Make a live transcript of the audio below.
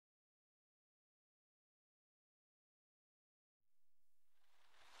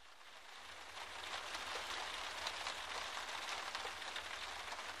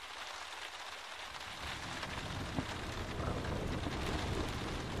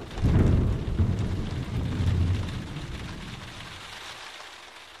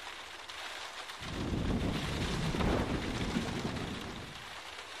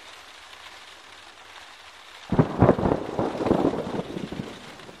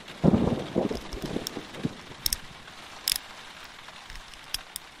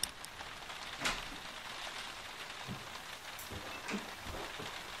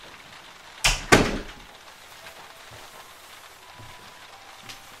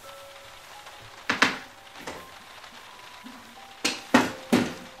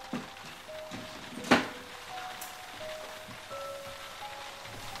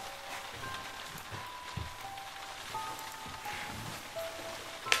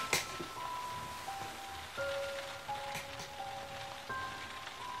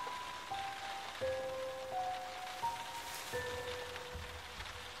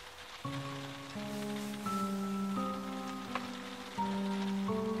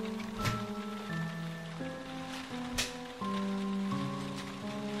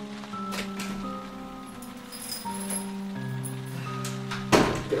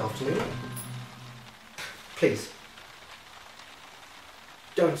afternoon. Please,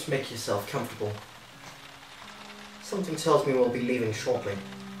 don't make yourself comfortable. Something tells me we'll be leaving shortly.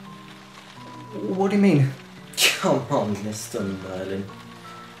 What do you mean? Come on, Mr. Merlin.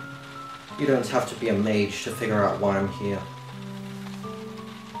 You don't have to be a mage to figure out why I'm here.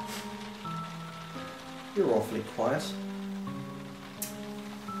 You're awfully quiet.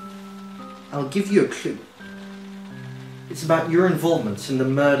 I'll give you a clue. It's about your involvement in the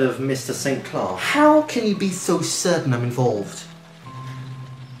murder of Mr. St. Clair. How can you be so certain I'm involved?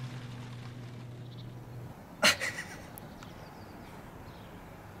 I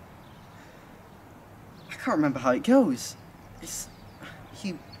can't remember how it goes.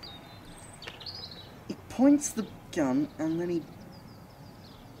 He points the gun and then he...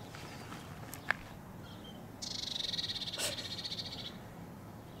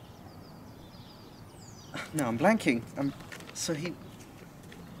 No, I'm blanking. So he...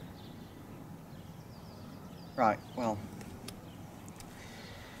 Right, well...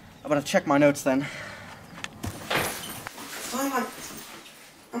 I better check my notes then. Am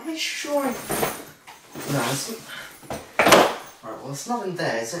I sure I... No, it's not... Right, well, it's not in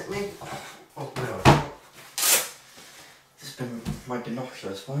there, is it? Maybe... Oh, no. This has been my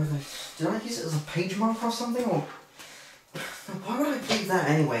binoculars. Why would I... Did I use it as a page marker or something? Or... Why would I leave that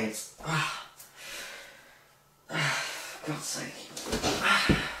anyway? It's... God's sake.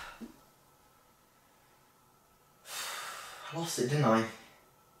 I lost it, didn't I?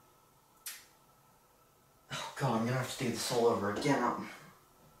 Oh god, I'm gonna have to do this all over again.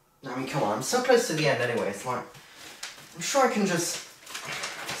 I mean, come on, I'm so close to the end anyway, it's like... I'm sure I can just...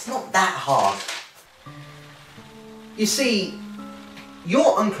 It's not that hard. You see,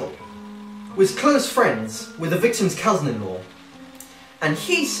 your uncle was close friends with the victim's cousin-in-law, and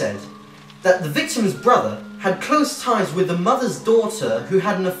he said that the victim's brother had close ties with the mother's daughter who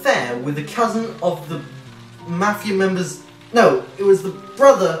had an affair with the cousin of the mafia member's... No, it was the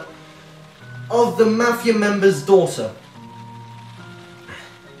brother of the mafia member's daughter.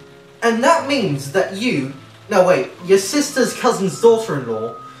 And that means that you... No, wait, your sister's cousin's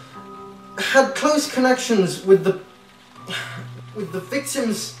daughter-in-law had close connections with the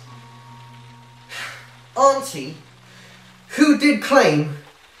victim's auntie, who did claim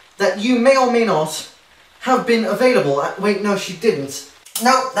that you may or may not have been available at... Wait, no, she didn't.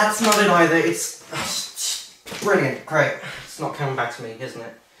 No, that's not it either. It's brilliant. Great. It's not coming back to me, isn't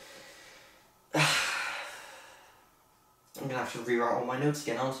it? I'm gonna have to rewrite all my notes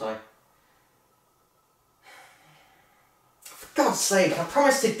again, aren't I? For God's sake, I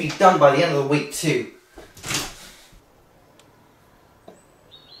promised it'd be done by the end of the week too.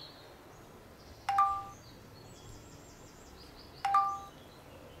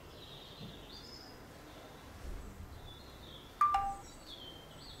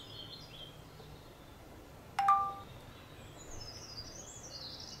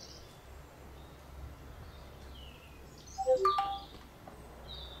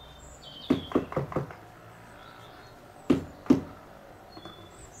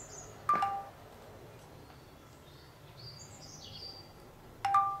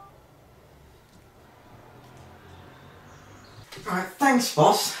 Alright, thanks,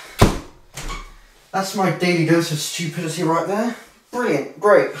 boss. That's my daily dose of stupidity right there. Brilliant,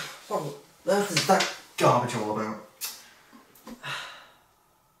 great. What on earth is that garbage all about?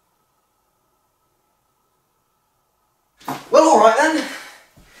 Well, alright then.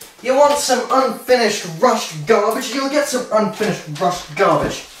 You want some unfinished, rushed garbage? You'll get some unfinished, rushed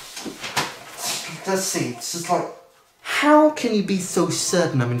garbage. Let's see, it's just like... How can you be so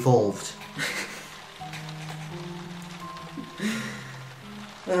certain I'm involved?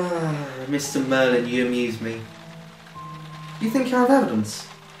 Mr. Merlin, you amuse me. You think you have evidence?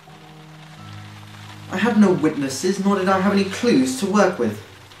 I had no witnesses, nor did I have any clues to work with.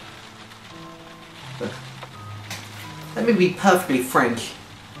 Look, let me be perfectly frank.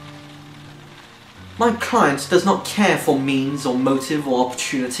 My client does not care for means or motive or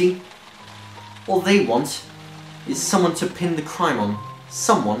opportunity. All they want is someone to pin the crime on,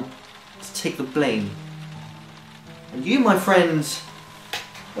 someone to take the blame. And you, my friend,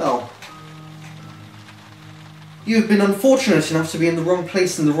 well, you've been unfortunate enough to be in the wrong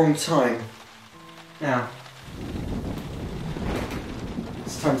place in the wrong time. Now,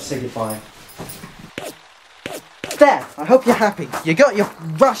 it's time to say goodbye. There! I hope you're happy. You got your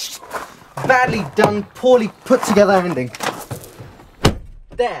rushed, badly done, poorly put together ending.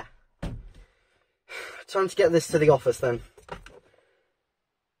 There! Time to get this to the office then.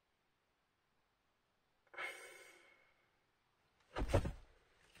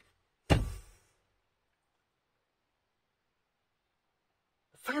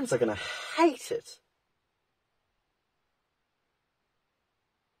 fans are gonna hate it.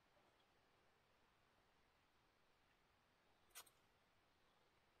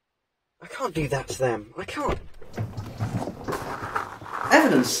 I can't do that to them. I can't.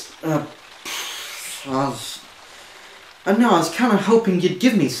 Evidence? I was kind of hoping you'd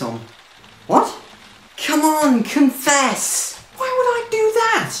give me some. What? Come on, confess! Why would I do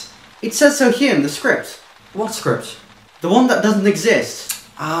that? It says so here in the script. What script? The one that doesn't exist.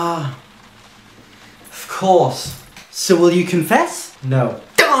 Ah. Of course. So will you confess? No.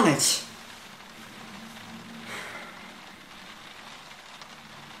 Darn it!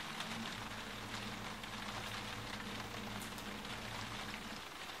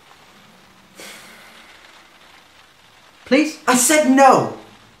 Please? I said no!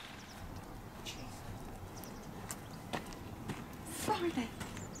 Friday.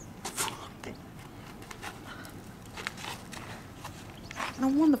 No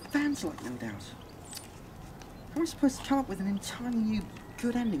one the fans like, no doubt. How am I supposed to come up with an entirely new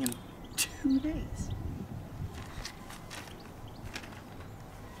good ending in 2 days?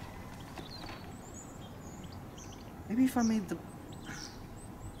 Maybe if I made the...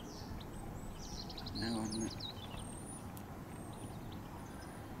 No, I'm not...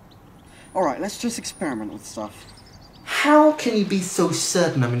 Alright, let's just experiment with stuff. How can you be so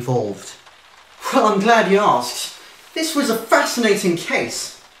certain I'm involved? Well, I'm glad you asked. This was a fascinating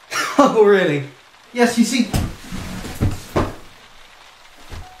case. Oh, really? Yes, you see...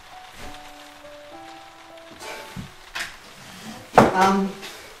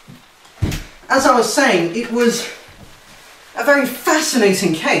 As I was saying, it was a very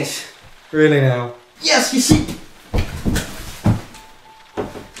fascinating case. Really now? Yes, you see...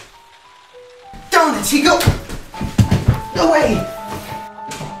 Darn it, he got... away!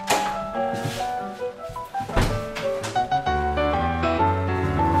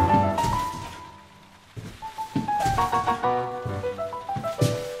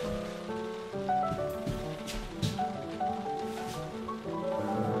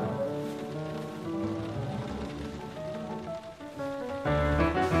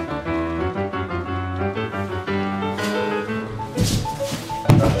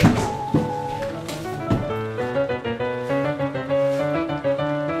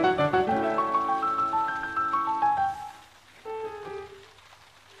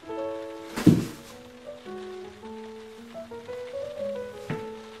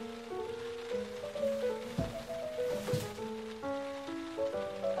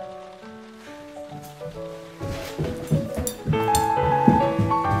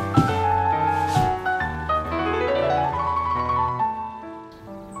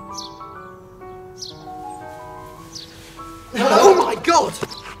 Oh my God!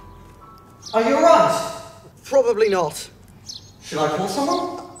 Are you alright? Probably not. Should I call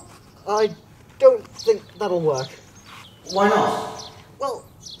someone? I don't think that'll work. Why not? Well,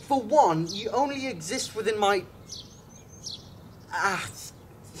 for one, you only exist within my...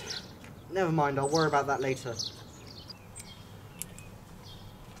 Never mind, I'll worry about that later.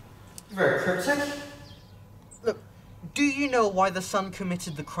 Very cryptic. Look, do you know why the son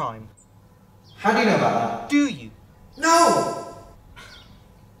committed the crime? How do you know about that? Do you? No!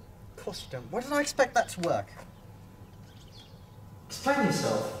 Of course you don't. Why did I expect that to work? Explain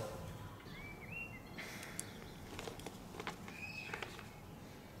yourself.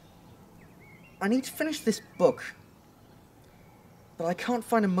 I need to finish this book, but I can't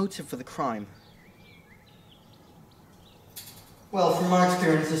find a motive for the crime. Well, from my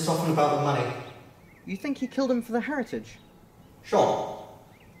experience, it's often about the money. You think he killed him for the heritage? Sure.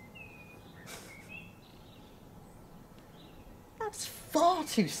 That's far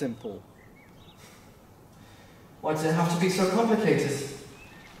too simple. Why does it have to be so complicated?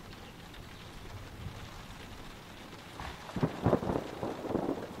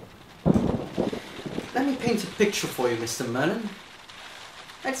 Let me paint a picture for you, Mr. Merlin.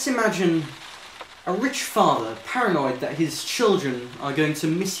 Let's imagine a rich father paranoid that his children are going to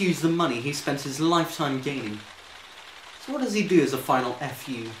misuse the money he spent his lifetime gaining. So what does he do as a final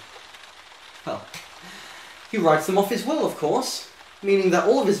FU? Well, he writes them off his will, of course, meaning that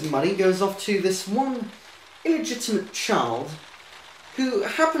all of his money goes off to this one illegitimate child who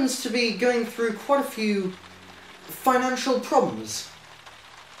happens to be going through quite a few financial problems.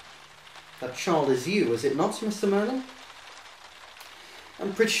 That child is you, is it not, Mr. Merlin?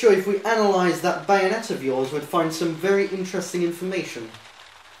 I'm pretty sure if we analysed that bayonet of yours, we'd find some very interesting information.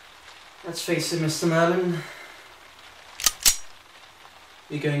 Let's face it, Mr. Merlin.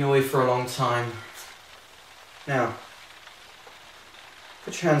 You're going away for a long time. Now,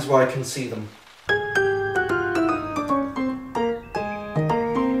 put your hands where I can see them.